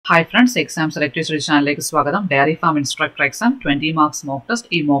Hi friends, Exam Selective Study channel Swagatham. Dairy Farm Instructor Exam 20 marks mock test.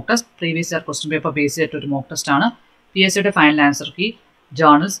 This mock test previous year question paper based ചെയ്തിട്ട് mock test ആണ്. PSC final answer key,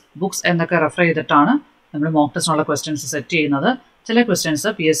 journals, books എന്നൊക്കെ refer ചെയ്തിട്ടാണ് നമ്മൾ mock test ഉള്ള questions set ചെയ്യുന്നത്. ചില questions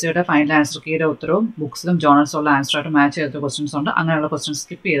PSC final answer keyയുടെ ഉത്തരവും ബുക്സിലും journals ഉള്ള ആൻസർ ആയിട്ട് മാച്ച് ചെയ്ത questions ഉണ്ട്. അങ്ങനെയുള്ള questions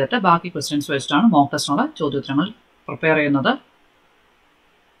skip ചെയ്തിട്ട് ബാക്കി questions വെച്ചിട്ടാണ് mock test ഉള്ള ചോദ്യോത്തരങ്ങൾ പ്രിപ്പയർ ചെയ്യുന്നത്.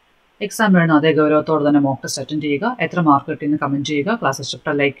 Exam വരുന്ന അതേ ഗൗരവത്തോടെ തന്നെ മോക്ക് ടെസ്റ്റ് അറ്റൻഡ് ചെയ്യുക. എത്ര മാർക്ക് കിട്ടിയെന്ന് കമന്റ് ചെയ്യുക. ക്ലാസ്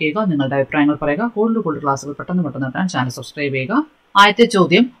ഇഷ്ടപ്പെട്ടാൽ ലൈക്ക് ചെയ്യുക. നിങ്ങളുടെ അഭിപ്രായങ്ങൾ പറയുക. കൂടുതൽ ക്ലാസ്സുകൾ പെട്ടെന്ന് കിട്ടാൻ ചാനൽ സബ്സ്ക്രൈബ് ചെയ്യുക. ആദ്യത്തെ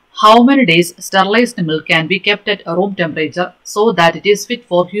ചോദ്യം, how many days sterilised milk can be kept at room temperature so that it is fit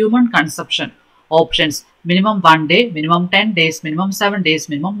for human consumption? Options: minimum 1 day, minimum 10 days, minimum 7 days,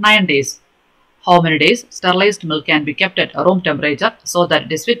 minimum 9 days. How many days sterilized milk can be kept at room temperature so that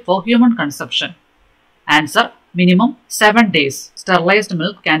it is fit for human consumption? Answer: minimum 7 days. Sterilized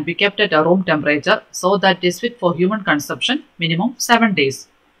milk can be kept at a room temperature so that it is fit for human consumption. Minimum 7 days.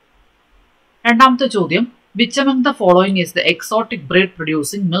 രണ്ടാമത്തെ ചോദ്യം, which among the following is the exotic breed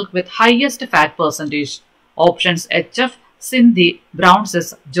producing milk with highest fat percentage? Options: HF, Sindhi, Brown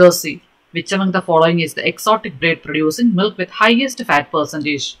Swiss, Jersey. Which among the following is the exotic breed producing milk with highest fat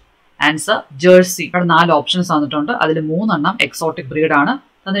percentage? Answer: Jersey. ഇവിടെ 4 options തന്നിട്ടുണ്ട്. അതിൽ 3 എണ്ണം exotic breed ആണ്.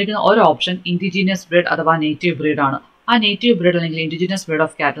 തന്നിരിക്കുന്ന ഒരു option indigenous breed അഥവാ native breed ആണ്. ആ നേറ്റീവ് ബ്രീഡ് അല്ലെങ്കിൽ ഇൻഡിജീനിയസ് ബ്രീഡ്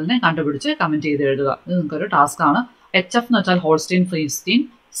ഓഫ് കാറ്റലിനെ കണ്ടുപിടിച്ച് കമന്റ് ചെയ്ത് എഴുതുക. ഇത് നിങ്ങൾക്കൊരു ടാസ്ക് ആണ്. HF എന്ന് വെച്ചാൽ Holstein ഫ്രീസ്റ്റീൻ,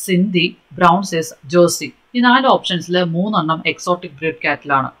 Sindhi, brown Swiss, jersey. ഈ 4 ഓപ്ഷൻസിൽ 3 എണ്ണം എക്സോട്ടിക് ബ്രീഡ്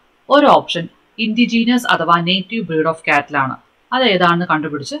കാറ്റലാണ്. ഒരു ഓപ്ഷൻ ഇൻഡിജീനിയസ് അഥവാ നേറ്റീവ് ബ്രീഡ് ഓഫ് കാറ്റലാണ്. അത് ഏതാണെന്ന്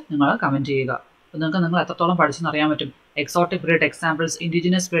കണ്ടുപിടിച്ച് നിങ്ങൾ കമന്റ് ചെയ്യുക. നിങ്ങൾ എത്രത്തോളം പഠിച്ചെന്ന് അറിയാൻ പറ്റും. Exotic breed examples,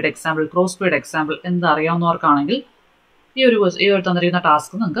 indigenous breed example, cross breed example എന്ന് അറിയാവുന്നവർക്കാണെങ്കിൽ ഈ ഒരു തന്നിരിക്കുന്ന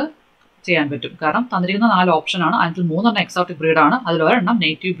ടാസ്ക് നിങ്ങൾക്ക് ചെയ്യാൻ പറ്റും. കാരണം തന്നിരിക്കുന്ന 4 ഓപ്ഷൻ ആണ്. അതിൽ 3 എണ്ണം എക്സോട്ടിക് ബ്രീഡ് ആണ്. അതിൽ ഒരെണ്ണം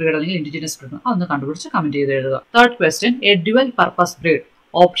നേറ്റീവ് ബ്രീഡ് അല്ലെങ്കിൽ ഇൻഡിജിനസ് ബ്രീഡ് ആണ്. അതൊന്ന് കണ്ടുപിടിച്ച് കമന്റ് ചെയ്ത് എഴുതുക. Third question, A dual purpose breed.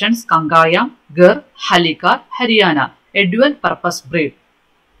 Options: കങ്കായാം, ഗർ, ഹലിക്കാർ, Haryana. A dual purpose breed.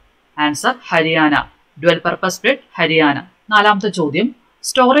 Answer: Haryana. Dual purpose breed Haryana. നാലാമത്തെ ചോദ്യം,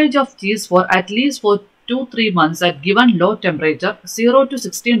 storage of cheese for at least four 2-3 months at given low temperature 0 to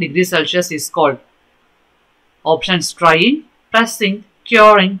 16 degrees Celsius is called? Options: drying, pressing,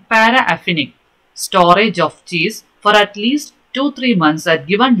 curing, para-affining. Storage of cheese for at least 2-3 months at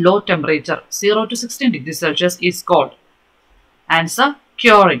given low temperature 0 to 16 degrees Celsius is called. Answer: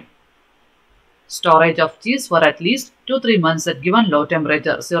 curing. Storage of cheese for at least 2-3 months at given low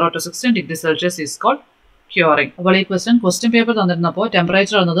temperature 0 to 16 degrees Celsius is called curing. അപ്പോൾ ഈ question paper തന്നിരുന്നപ്പോൾ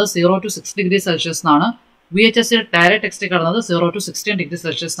temperature എന്നത് 0 to 6 degrees Celsius എന്നാണ്. VHS direct text കിടന്നത് 0 to 16 degrees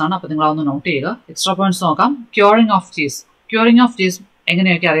Celsius ആണ്. അപ്പോൾ നിങ്ങൾ അതൊന്ന് not ചെയ്യുക. എക്സ്ട്രാ പോയിന്റ്സ് നോക്കാം. Curing of cheese. Curing of cheese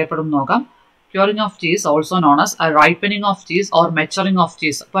എങ്ങനെയൊക്കെ അറിയപ്പെടും നോക്കാം. Curing of cheese also known as ripening of cheese or മെച്ചറിംഗ് of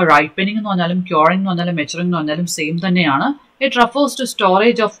cheese. അപ്പോൾ റൈപ്പനിങ് എന്ന് പറഞ്ഞാലും ക്യൂറിംഗ് എന്ന് പറഞ്ഞാലും മെച്ചറിംഗ് എന്ന് പറഞ്ഞാലും സെയിം തന്നെയാണ്. It refers to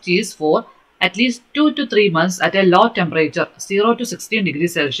storage of cheese four at least 2 to 3 months at a low temperature 0 to 16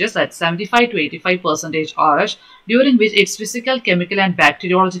 degrees Celsius at 75 to 85% RH, during which its physical, chemical and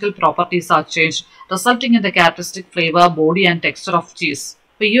bacteriological properties are changed, resulting in the characteristic flavor, body and texture of cheese.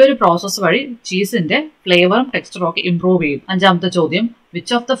 അപ്പോൾ ഈ ഒരു process വഴി ചീസിന്റെ ഫ്ലേവറും ടെക്സ്ചറും ഒക്കെ improve ചെയ്യും. അഞ്ചാമത്തെ ചോദ്യം,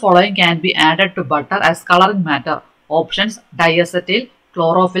 which of the following can be added to butter as colouring matter? Options: diacetyl,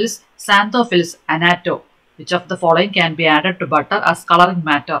 chlorophylls, സാന്തോഫിൽസ്, അനാറ്റോ. Which of the following can be added to butter as colouring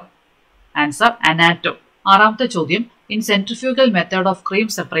matter? Answer: anato. ആറാമത്തെ ചോദ്യം, in centrifugal method of cream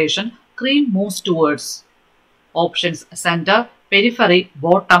separation, cream moves towards? Options: center, periphery,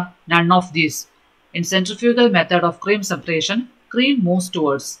 bottom, none of these. In centrifugal method of cream separation, cream moves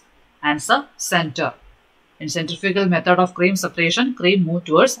towards. Answer: center. In centrifugal method of cream separation, cream moves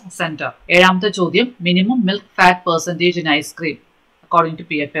towards center. ഏഴാമത്തെ ചോദ്യം, minimum milk fat percentage in ice cream according to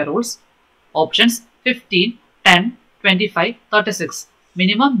PFA rules. Options: 15, 10, 25, 36.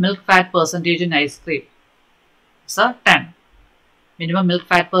 Minimum milk fat percentage in ice cream. Sir, 10. Minimum milk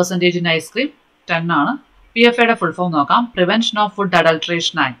fat percentage in ice cream 10 ആണ്. PFA യുടെ full form നോക്കാം. Prevention of food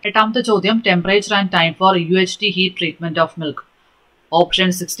adulteration act. എട്ടാമത്തെ ചോദ്യം, temperature and time for UHT heat treatment of milk. Option: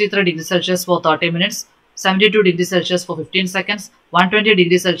 63 degrees Celsius for 30 minutes, 72 degrees Celsius for 15 seconds, 120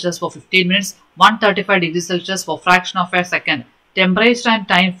 degrees Celsius for 15 minutes, 135 degrees Celsius for fraction of a second. Temperature and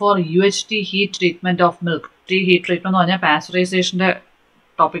time for UHT heat treatment of milk. Heat treatment എന്ന് പറഞ്ഞാൽ പാസ്ചറൈസേഷന്റെ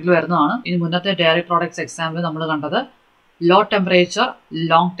ടോപ്പിക്കിൽ വരുന്നതാണ്. ഇനി മുന്നത്തെ diary products example നമ്മൾ കണ്ടത് low temperature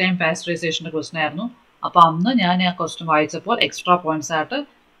long time പാസ്ചറൈസേഷൻ്റെ question ആയിരുന്നു. അപ്പോൾ അന്ന് ഞാൻ ആ ക്വസ്റ്റൻ വായിച്ചപ്പോൾ എക്സ്ട്രാ പോയിന്റ്സ് ആയിട്ട്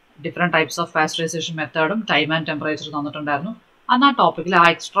different types of pasteurisation മെത്തേഡും time and temperature തന്നിട്ടുണ്ടായിരുന്നു. അന്ന് ആ ടോപ്പിക്കിൽ ആ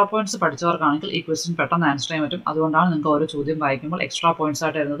എക്സ്ട്രാ പോയിന്റ്സ് പഠിച്ചവർക്കാണെങ്കിൽ ഈ ക്വസ്റ്റൻ പെട്ടെന്ന് ആൻസർ ചെയ്യാൻ പറ്റും. അതുകൊണ്ടാണ് നിങ്ങൾക്ക് ഓരോ ചോദ്യം വായിക്കുമ്പോൾ എക്സ്ട്രാ പോയിന്റ്സ്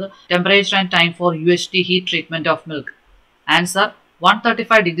ആയിട്ട് വരുന്നത്. Temperature and time for UHT heat treatment of milk. Answer: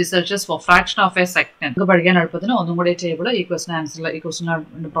 135 degree Celsius for fraction of a second. നിങ്ങൾക്ക് പഠിക്കാൻ എളുപ്പത്തിന് ഒന്നും കൂടി ടേബിൾ ഈ ക്വസ്റ്റൻ ആൻസറിൽ ഈ ക്വസ്റ്റൻ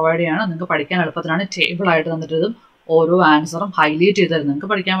പ്രൊവൈഡ് ചെയ്യാണ്. നിങ്ങൾക്ക് പഠിക്കാൻ എളുപ്പത്തിനാണ് ടേബിൾ ആയിട്ട് തന്നിട്ടതും ഓരോ ആൻസറും ഹൈലൈറ്റ് ചെയ്ത് തരുന്നത്. നിങ്ങൾക്ക്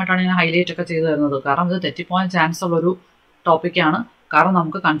പഠിക്കാൻ വേണ്ടിയിട്ടാണ് ഞാൻ ഹൈലൈറ്റ് ഒക്കെ ചെയ്ത് തരുന്നത്. കാരണം ഇത് തെറ്റിപ്പോകാൻ ചാൻസ് ഉള്ളൊരു ടോപ്പിക്കാണ്. കാരണം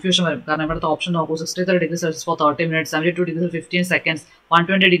നമുക്ക് കൺഫ്യൂഷൻ വരും. കാരണം ഇവിടുത്തെ ഓപ്ഷൻ നോക്കൂ, 63 degree Celsius for 30 minutes, 72 degree for 15 seconds,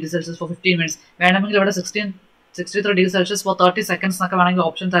 120 degree Celsius for 15 minutes. വേണമെങ്കിൽ ഇവിടെ 63 degree Celsius for 30 seconds എന്നൊക്കെ വേണമെങ്കിൽ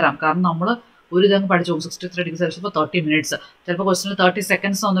ഓപ്ഷൻ തരാം. കാരണം നമ്മൾ ഒരു ഇതങ്ങ് പഠിച്ചു പോകും 63 degree Celsius for 30 minutes. ചിലപ്പോൾ ക്വസ്റ്റിന് 30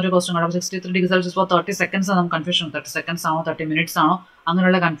 seconds എന്നൊരു ക്വസ്റ്റൻ കാണാം. 63 degree Celsius for 30 seconds നമുക്ക് കൺഫ്യൂഷൻ. 30 seconds ആണോ 30 minutes ആണോ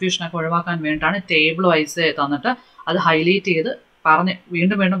അങ്ങനെയുള്ള കൺഫ്യൂഷനൊക്കെ ഒഴിവാക്കാൻ വേണ്ടിയിട്ടാണ് ടേബിൾ വൈസ് തന്നിട്ട് അത് ഹൈലൈറ്റ് ചെയ്ത് പറഞ്ഞ്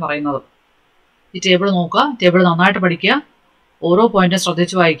വീണ്ടും വീണ്ടും പറയുന്നത്. ഈ ടേബിൾ നോക്കുക, ടേബിൾ നന്നായിട്ട് പഠിക്കുക, ഓരോ പോയിന്റും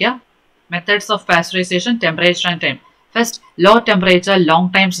ശ്രദ്ധിച്ച് വായിക്കുക. Methods of pasteurisation, temperature and time. First, low temperature long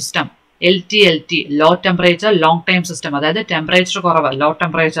time system, LT, low temperature long time system. അതായത് ടെമ്പറേച്ചർ കുറവ് ലോ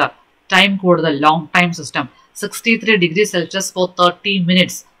ടെമ്പറേച്ചർ, ടൈം കൂടുതൽ long time system. 63 degree Celsius for 30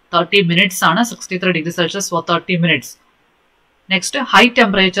 minutes. 30 minutes ആണ് 63 degree Celsius for 30 minutes. Next, high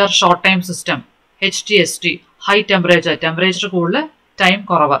temperature short time system, HTST. High temperature, temperature കൂടുതൽ time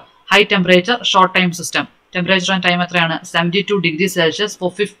കുറവ്. High temperature short time system. Temperature and time എത്രയാണ്? 72 degree Celsius for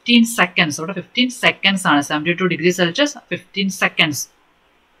 15 seconds. ഇവിടെ 15 seconds ആണ്. 72 degree Celsius 15 seconds.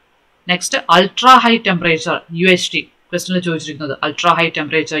 Next, ultra high temperature, UHT. ക്വസ്റ്റനിൽ ചോദിച്ചിരിക്കുന്നത് ultra high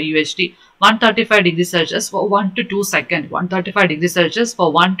temperature UHT 135 degree Celsius for 1 to 2 seconds. 135 degree Celsius for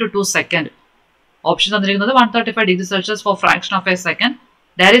 1 to 2 seconds. Option തന്നിരിക്കുന്നത് 135 degree Celsius for fraction of a second.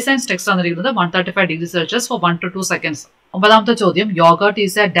 Dairy science text തന്നിരിക്കുന്നത് 135 degree Celsius for 1 to 2 seconds. ഒമ്പതാമത്തെ ചോദ്യം, yoghurt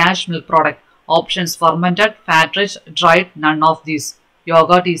is A dash milk product. Options: fermented, fat rich, dried, none of these.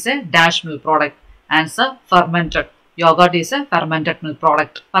 Yogurt is a dash milk product. Answer: fermented. Yogurt is a fermented milk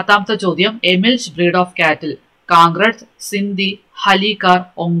product. പത്താമത്തെ ചോദ്യം, a milch breed of cattle. Congrats, Sindhi, Halikar,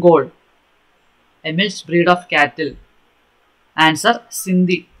 Ongol. A milch breed of cattle. Answer: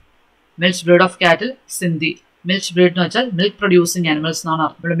 Sindhi. Milch breed of cattle, Sindhi. Milch breed എന്ന് വെച്ചാൽ milk producing animals എന്നാണ്.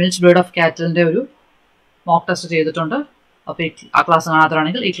 ഇവിടെ മിൽച്ച് breed of കാറ്റലിന്റെ ഒരു mock test ചെയ്തിട്ടുണ്ട്. അപ്പോൾ ആ ക്ലാസ്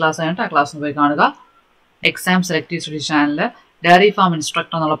കാണാത്തതാണെങ്കിൽ ഈ class കഴിഞ്ഞിട്ട് ആ ക്ലാസ്സിന് പോയി കാണുക. എക്സാം സെലക്റ്റീവ് സ്റ്റഡി ചാനലിൽ ഡയറി ഫാം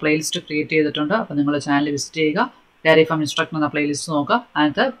ഇൻസ്ട്രക്ടർ എന്നുള്ള പ്ലേലിസ്റ്റ് ക്രിയേറ്റ് ചെയ്തിട്ടുണ്ട്. അപ്പോൾ നിങ്ങൾ ചാനൽ വിസിറ്റ് ചെയ്യുക, ഡയറി ഫാം ഇൻസ്ട്രക്ടർ എന്ന പ്ലേലിസ്റ്റ് നോക്കുക.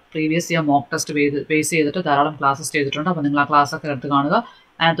 അതിനകത്ത് previous year mock test base ചെയ്തിട്ട് ധാരാളം ക്ലാസ്സസ് ചെയ്തിട്ടുണ്ട്. അപ്പോൾ നിങ്ങൾ ആ ക്ലാസ്സൊക്കെ എടുത്ത് കാണുക.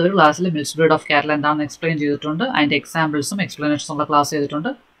 അതിനകത്ത് ഒരു ക്ലാസ്സിൽ മിൽച്ച് ബ്രീഡ് ഓഫ് കാറ്റൽ എന്താണെന്ന് എക്സ്പ്ലെയിൻ ചെയ്തിട്ടുണ്ട്. അതിൻ്റെ എക്സാമ്പിൾസും എക്സ്പ്ലനേഷൻസും ഉള്ള ക്ലാസ് ചെയ്തിട്ടുണ്ട്.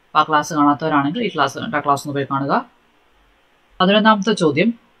 അപ്പോൾ ആ ക്ലാസ് കാണാത്തവരാണെങ്കിൽ ഈ ക്ലാസ് ആ ക്ലാസ് ഒന്ന് പോയി കാണുക. 11ാമത്തെ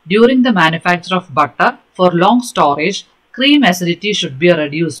ചോദ്യം, during the manufacture of butter for long storage cream acidity should be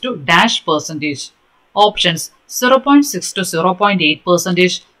reduced to dash percentage. Options: 0.6 to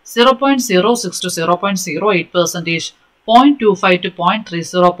 0.8%, 0.06 to 0.08%, 0.25 to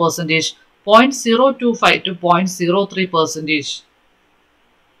 0.30%, 0.025 to 0.03%.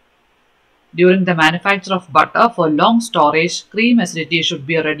 During the manufacture of butter for long storage, cream acidity should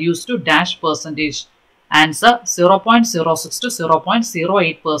be reduced to dash percentage. Answer: 0.06 to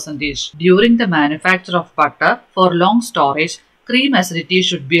 0.08%. During the manufacture of butter for long storage, cream acidity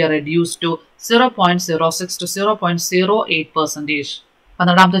should be reduced to 0.06 to 0.08%.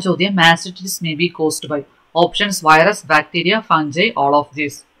 12ാമത്തെ ചോദ്യം, acidities may be caused by. Options: virus, bacteria, fungi, all of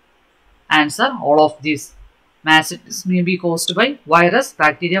these. Answer: all of these. Acidities may be caused by virus,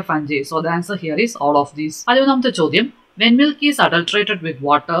 bacteria, fungi. So the answer here is all of these. 13ാമത്തെ ചോദ്യം, when milk is adulterated with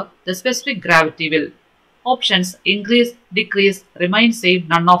water, the specific gravity will. Options: increase, decrease, remain same,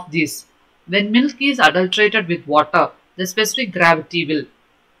 none of these. When milk is adulterated with water, the specific gravity will.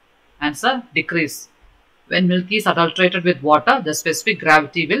 Answer: decrease. When milk is adulterated with water, the specific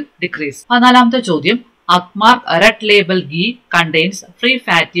gravity will decrease. 14ാമത്തെ ചോദ്യം, Akmark red label ghee contains free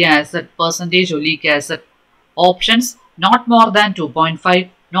fatty acid percentage oleic acid. Options: not more than 2.5,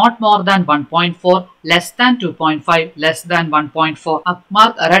 not more than 1.4, less than 2.5, less than 1.4.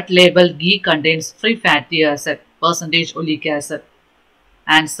 Akmark red label ghee contains free fatty acid percentage oleic acid.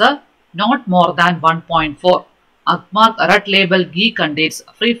 Answer: not more than 1.4. Akmark red label ghee contains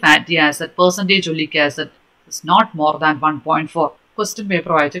free fatty acid percentage oleic acid is not more than 1.4. Question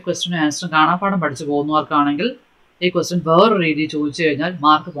paper വായിച്ച് question answer കാണാപ്പാഠം പഠിച്ചു പോകുന്നവർക്കാണെങ്കിൽ ഈ question വേറൊരു രീതിയിൽ ചോദിച്ചു കഴിഞ്ഞാൽ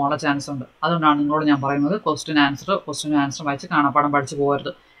mark പോകാനുള്ള chance ഉണ്ട്. അതുകൊണ്ടാണ് നിങ്ങളോട് ഞാൻ പറയുന്നത് ക്വസ്റ്റ്യൻ ആൻസർ വായിച്ച് കാണാപ്പാഠം പഠിച്ചു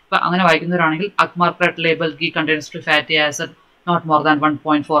പോകരുത്. ഇപ്പം അങ്ങനെ വായിക്കുന്നവരാണെങ്കിൽ അക്മാർക്ക് red label ghee contains free fatty acid not more than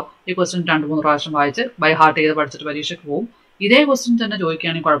 1.4 ഈ ക്വസ്റ്റ്യൻ 2-3 പ്രാവശ്യം വായിച്ച് ബൈ ഹാർട്ട് ചെയ്ത് പഠിച്ചിട്ട് പരീക്ഷയ്ക്ക് പോകും. ഇതേ ക്വസ്റ്റ്യൻ തന്നെ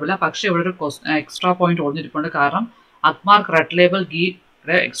ചോദിക്കുകയാണെങ്കിൽ കുഴപ്പമില്ല. പക്ഷേ ഇവിടെ ഒരു എക്സ്ട്രാ പോയിന്റ് ഒളിഞ്ഞിരിപ്പുണ്ട്. കാരണം അക്മാർക്ക് റെഡ് ലേബൽ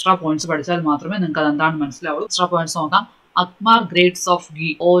ഗീയുടെ എക്സ്ട്രാ പോയിന്റ്സ് പഠിച്ചാൽ മാത്രമേ നിങ്ങൾക്ക് അതെന്താണെന്ന് മനസ്സിലാവുള്ളൂ. എക്സ്ട്രാ പോയിന്റ്സ് നോക്കാം. അക്മാർക്ക് ഗ്രേഡ്സ് ഓഫ് ഗീ,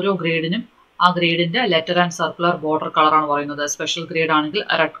 ഓരോ ഗ്രേഡിനും ആ ഗ്രേഡിന്റെ ലെറ്റർ ആൻഡ് സർക്കുലർ ബോർഡർ കളറാണ് പറയുന്നത്. സ്പെഷ്യൽ ഗ്രേഡ് ആണെങ്കിൽ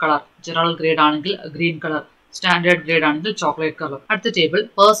റെഡ് കളർ, ജനറൽ ഗ്രേഡ് ആണെങ്കിൽ ഗ്രീൻ കളർ, സ്റ്റാൻഡേർഡ് ഗ്രേഡ് ആണെങ്കിൽ ചോക്ലേറ്റ് കളർ. അടുത്ത table,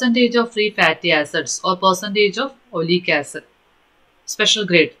 percentage of free fatty acids or percentage of oleic acid. special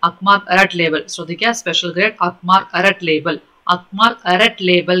grade Akmark Red label. ശ്രദ്ധിക്കുക special grade Akmark Red label. Akmark Red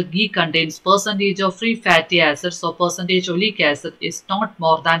label ghee contains percentage of free fatty acids or percentage oleic acid is not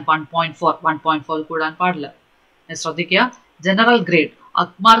more than 1.4. 1.4 കൂടാൻ പാടില്ല. ശ്രദ്ധിക്കുക general grade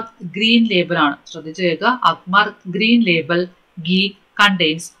Akmark green label ആണ്. ശ്രദ്ധിച്ചു കേൾക്കുക Akmark green label ghee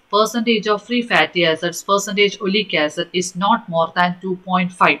contains percentage of free fatty acids, percentage oleic acid is not more than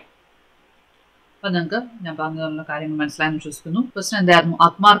 2.5. അപ്പോൾ നിങ്ങൾക്ക് ഞാൻ പറഞ്ഞുള്ള കാര്യങ്ങൾ മനസ്സിലായെന്ന് വിശ്വസിക്കുന്നു. ക്വസ്റ്റൻ എന്തായിരുന്നു?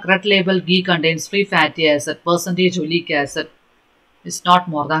 Akmark Red label ghee contains free fatty acid, percentage oleic acid is not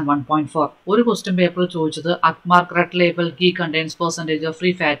more than 1.4. ഒരു question പേപ്പറിൽ ചോദിച്ചത് Akmark Red label ghee contains percentage of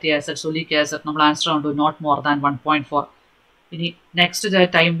free fatty acids, oleic acid. നമ്മൾ ആൻസർ കണ്ടു not more than 1.4. ഇനി next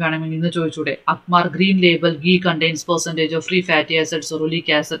time വേണമെങ്കിൽ ഇന്ന് ചോദിച്ചൂടെ Akmark green label ghee contains percentage of free fatty acids or oleic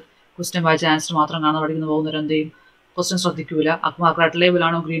acid. Question വായിച്ച answer മാത്രം കാണാൻ പഠിക്കുന്ന പോകുന്നവർ എന്ത് ചെയ്യും? ക്വസ്റ്റ്യൻ ശ്രദ്ധിക്കൂല. Akmark Red label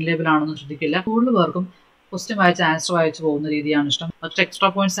ആണോ ഗ്രീൻ ലേബൽ ആണോ എന്ന് ശ്രദ്ധിക്കില്ല. കൂടുതൽ പേർക്കും ക്വസ്റ്റ്യൻ വായിച്ച ആൻസർ വായിച്ചു പോകുന്ന രീതിയാണ് ഇഷ്ടം. പക്ഷേ എക്സ്ട്രാ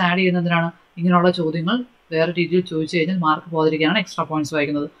പോയിന്റ്സ് ആഡ് ചെയ്യുന്നതിനാണ് ഇങ്ങനെയുള്ള ചോദ്യങ്ങൾ വേറെ രീതിയിൽ ചോദിച്ചു കഴിഞ്ഞാൽ മാർക്ക് പോകാതിരിക്കാനാണ് എക്സ്ട്രാ പോയിന്റ്സ്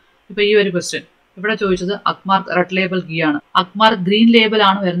വായിക്കുന്നത്. ഇപ്പോൾ ഈ ഒരു ക്വസ്റ്റ്യൻ ഇവിടെ ചോദിച്ചത് Akmark Red label ghee ആണ്. Akmark green label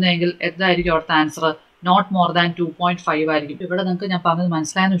ആണ് വരുന്നതെങ്കിൽ എന്തായിരിക്കും അവിടുത്തെ ആൻസർ? നോട്ട് മോർ ദാൻ 2.5 ആയിരിക്കും. ഇവിടെ നിങ്ങൾക്ക് ഞാൻ പറഞ്ഞത്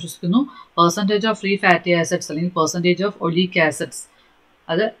മനസ്സിലായെന്ന് വിശ്വസിക്കുന്നു. Percentage of free fatty acids അല്ലെങ്കിൽ പെർസെൻറ്റേജ് ഓഫ് ഒലീക് ആസിഡ്സ്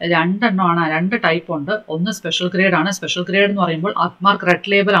അത് രണ്ടെണ്ണമാണ്. രണ്ട് ടൈപ്പ് ഉണ്ട്. ഒന്ന് സ്പെഷ്യൽ ഗ്രേഡ് ആണ്. സ്പെഷ്യൽ ഗ്രേഡ് എന്ന് പറയുമ്പോൾ Akmark Red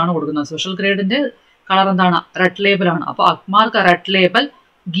label ആണ് കൊടുക്കുന്നത്. സ്പെഷ്യൽ ഗ്രേഡിന്റെ കളർ എന്താണ്? റെഡ് ലേബൽ ആണ്. അപ്പോൾ Akmark Red label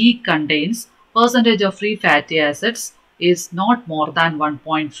ghee contains percentage of free fatty acids is not more than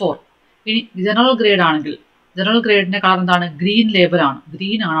 1.4. ഇനി ജനറൽ ഗ്രേഡ് ആണെങ്കിൽ ജനറൽ ഗ്രേഡിന്റെ കളർ എന്താണ്? ഗ്രീൻ ലേബൽ ആണ്.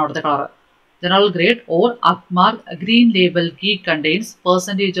 ഗ്രീൻ ആണ് അവിടുത്തെ colour. General grade or Akmark green label ghee contains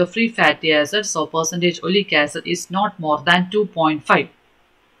percentage of free fatty acids or percentage oleic acid is not more than 2.5.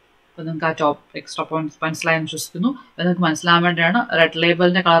 അപ്പോൾ നിങ്ങൾക്ക് ആ extra points മനസ്സിലായെന്ന് വിശ്വസിക്കുന്നു. അപ്പോൾ നിങ്ങൾക്ക് മനസ്സിലാൻ വേണ്ടിയാണ് റെഡ്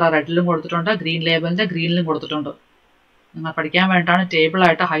ലേബലിന്റെ കളർ റെഡിലും കൊടുത്തിട്ടുണ്ട്, ഗ്രീൻ ലേബലിന്റെ ഗ്രീനിലും കൊടുത്തിട്ടുണ്ട്. നിങ്ങൾ പഠിക്കാൻ വേണ്ടിയിട്ടാണ്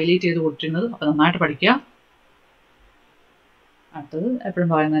ടേബിളായിട്ട് ഹൈലൈറ്റ് ചെയ്ത് കൊടുത്തിരുന്നത്. അപ്പോൾ നന്നായിട്ട് പഠിക്കുക. അടുത്തത് എപ്പോഴും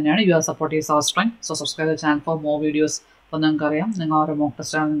പറയുന്നത് തന്നെയാണ് you are supportive our strength. So subscribe the channel for more videos. അപ്പോൾ നിങ്ങൾക്കറിയാം നിങ്ങൾ ഓരോ മോക്ക്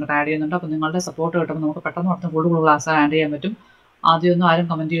ടെസ്റ്റാണ് നിങ്ങൾക്ക് ആഡ് ചെയ്യുന്നുണ്ട്. അപ്പോൾ നിങ്ങളുടെ സപ്പോർട്ട് കിട്ടുമ്പോൾ നമുക്ക് പെട്ടെന്ന് പെട്ടെന്ന് കൂടുതൽ ക്ലാസ് ആഡ് ചെയ്യാൻ പറ്റും. ആദ്യമൊന്നും ആരും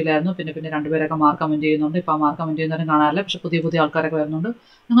കമൻറ്റ് ചെയ്യില്ലായിരുന്നു. പിന്നെ രണ്ടുപേരൊക്കെ മാർക്ക് കമൻറ്റ് ചെയ്യുന്നുണ്ട്. ഇപ്പോൾ ആ മാർക്ക് കമൻറ്റ് ചെയ്യുന്നവരും കാണാറില്ല. പക്ഷേ പുതിയ ആൾക്കാരൊക്കെ വരുന്നുണ്ട്.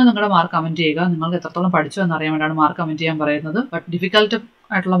 നിങ്ങൾ നിങ്ങളുടെ മാർക്ക് കമൻറ്റ് ചെയ്യുക. നിങ്ങൾക്ക് എത്രത്തോളം പഠിച്ചു എന്നറിയാൻ വേണ്ടിയാണ് മാർക്ക് കമൻറ്റ് ചെയ്യാൻ പറയുന്നത്. ബട്ട് ഡിഫിക്കൽട്ട്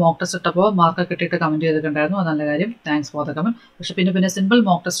ആയിട്ടുള്ള മോക്ക് ടെസ്റ്റ് ഇട്ടപ്പോൾ മാർക്ക് കിട്ടിയിട്ട് കമൻറ്റ് ചെയ്തിട്ടുണ്ടായിരുന്നു. അത് നല്ല കാര്യം. Thanks for the comment. പക്ഷേ പിന്നെ സിമ്പിൾ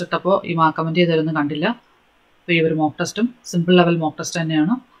മോക്ക് ടെസ്റ്റ് ഇട്ടപ്പോൾ ഈ മാർക്ക് കമൻറ്റ് ചെയ്തതൊന്നും കണ്ടില്ല. അപ്പോൾ ഈ ഒരു മോക്ക് ടെസ്റ്റും സിമ്പിൾ ലെവൽ മോക്ക് ടെസ്റ്റ്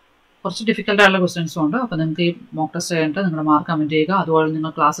തന്നെയാണ്. കുറച്ച് ഡിഫിക്കൽട്ടായിട്ടുള്ള ക്വസ്റ്റ്യൻസും ഉണ്ട്. അപ്പോൾ നിങ്ങൾക്ക് ഈ മോക്ക് ടെസ്റ്റ് ചെയ്തിട്ട് നിങ്ങളുടെ മാർക്ക് കമൻറ്റ് ചെയ്യുക. അതുപോലെ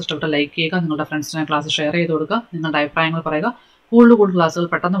നിങ്ങൾ ക്ലാസ് ഇഷ്ടപ്പെട്ട ലൈക്ക് ചെയ്യുക. നിങ്ങളുടെ ഫ്രണ്ട്സിനെ ക്ലാസ് ഷെയർ ചെയ്ത് കൊടുക്കുക. നിങ്ങളുടെ അഭിപ്രായങ്ങൾ പറയുക. കൂടുതൽ ക്ലാസ്സുകൾ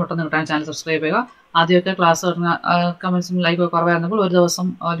പെട്ടെന്ന് കിട്ടാൻ ചാനൽ സബ്സ്ക്രൈബ് ചെയ്യുക. ആദ്യമൊക്കെ ക്ലാസ് കമൻസും ലൈക്കൊക്കെ കുറവായിരുന്നപ്പോൾ ഒരു ദിവസം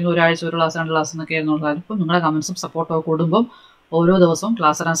അല്ലെങ്കിൽ ഒരാഴ്ച ഒരു ക്ലാസ് 2 ക്ലാസ് എന്നൊക്കെ ആയിരുന്നു. ഇപ്പോൾ നിങ്ങളുടെ കമൻസും സപ്പോർട്ടൊക്കെ കൂടുമ്പോൾ ഓരോ ദിവസവും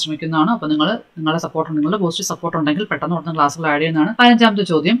ക്ലാസ് ഇടാൻ ശ്രമിക്കുന്നതാണ്. അപ്പോൾ നിങ്ങളുടെ സപ്പോർട്ട് നിങ്ങളുടെ പോസിറ്റീവ് സപ്പോർട്ട് ഉണ്ടെങ്കിൽ പെട്ടെന്ന് ക്ലാസ്സുകൾ ആഡ് ചെയ്യുന്നതാണ്. 15ാമത്തെ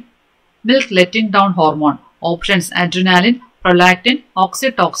ചോദ്യം milk letting down hormone. Options adrenaline, prolactin,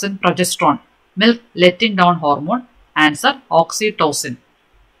 oxytocin, progesterone. Milk letting down hormone. Answer oxytocin.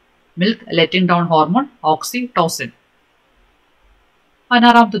 Milk letting down hormone oxytocin.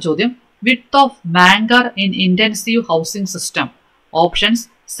 16ാമത്തെ ചോദ്യം width of manger in intensive housing system. Options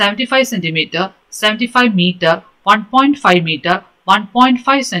 75 cm, 75 meter, 1.5 meter,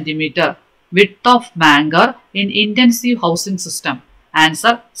 1.5 cm. Width of manger in intensive housing system.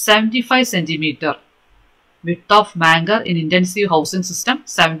 Answer 75 cm. Width of manger in intensive housing system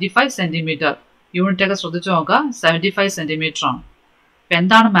 75 cm. Unit ഒക്കെ ശ്രദ്ധിച്ചു നോക്കുക. 75 cm ആണ്.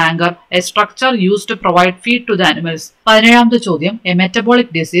 എന്താണ് manger? A structure used to provide feed to the animals. 17ാമത്തെ ചോദ്യം A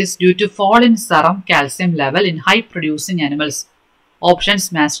metabolic disease due to fall in serum calcium level in high producing animals. Options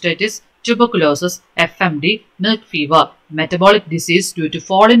mastitis, tuberculosis, FMD, milk fever. Metabolic disease due to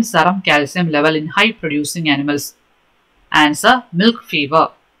fall in serum calcium level in high producing animals. Answer milk fever.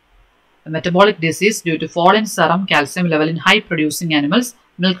 A metabolic disease due to fall in serum calcium level in high producing animals,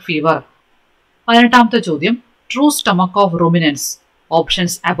 milk fever. 18ാമത്തെ ചോദ്യം true stomach of ruminants.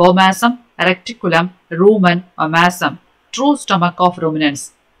 Options abomasum, reticulum, rumen, omasum. True stomach of ruminants.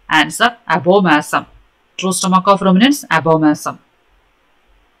 Answer abomasum. True stomach of ruminants, abomasum.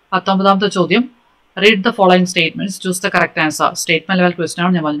 19ാമത്തെ ചോദ്യം read the following statements, choose the correct answer. Statement level question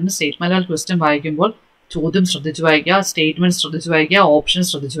ആണ് ഞാൻ പറഞ്ഞത്. Statement level question വായിക്കുമ്പോൾ ചോദ്യം ശ്രദ്ധിച്ചു വായിക്കുക, statement ശ്രദ്ധിച്ചു വായിക്കുക, ഓപ്ഷൻ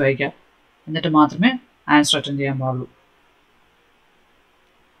ശ്രദ്ധിച്ചു വായിക്കുക. എന്നിട്ട് മാത്രമേ ആൻസർ അറ്റൻഡ് ചെയ്യാൻ പാടുള്ളൂ.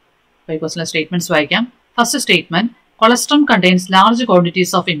 ക്വസ്റ്റ്യൻ സ്റ്റേറ്റ്മെന്റ്സ് വായിക്കാം. First statement colostrum contains large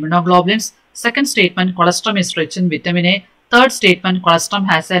quantities of immunoglobulins. Second statement colostrum is rich in vitamin A. Third statement colostrum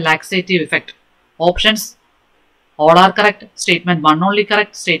has a laxative effect. Options all are correct. Statement 1 only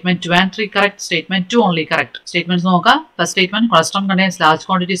correct. Statement 2 and 3 correct. Statement 2 only correct. Statements നോക്കുക. First statement, colostrum contains large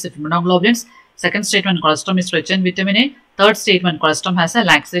quantities of immunoglobulins. Second statement, colostrum is rich in vitamin A. Third statement, colostrum has a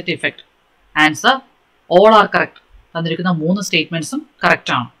laxative effect. Answer, all are correct. തന്നിരിക്കുന്ന 3 സ്റ്റേറ്റ്മെന്റ്സും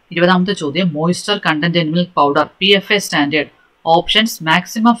correct ആണ്. 20ാമത്തെ ചോദ്യം, moisture content in milk powder PFA standard. Options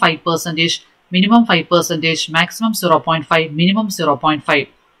maximum 5%, minimum 5%, maximum 0.5, minimum 0.5.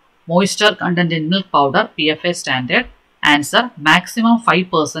 Moisture content in milk powder PFA standard. Answer maximum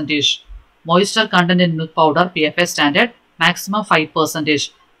 5%. Moisture content in milk powder PFA standard maximum 5%.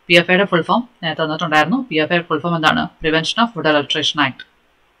 PFAയുടെ full form നേരത്തെ തന്നിട്ടുണ്ടായിരുന്നു. PFA full form എന്താണ്? Prevention of food adulteration act.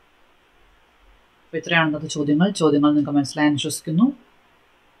 അപ്പോൾ ഇത്രയാണ് ഇന്നത്തെ ചോദ്യങ്ങൾ. നിങ്ങൾക്ക് മനസ്സിലായെന്ന് വിശ്വസിക്കുന്നു.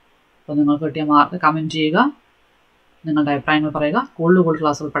 അപ്പോൾ നിങ്ങൾക്ക് കിട്ടിയ മാർക്ക് കമൻറ്റ് ചെയ്യുക, നിങ്ങളുടെ അഭിപ്രായങ്ങൾ പറയുക. കൂടുതൽ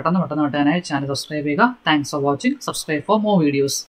ക്ലാസ്സുകൾ പെട്ടെന്ന് കിട്ടാനായി ചാനൽ സബ്സ്ക്രൈബ് ചെയ്യുക. Thanks for watching. Subscribe for more videos.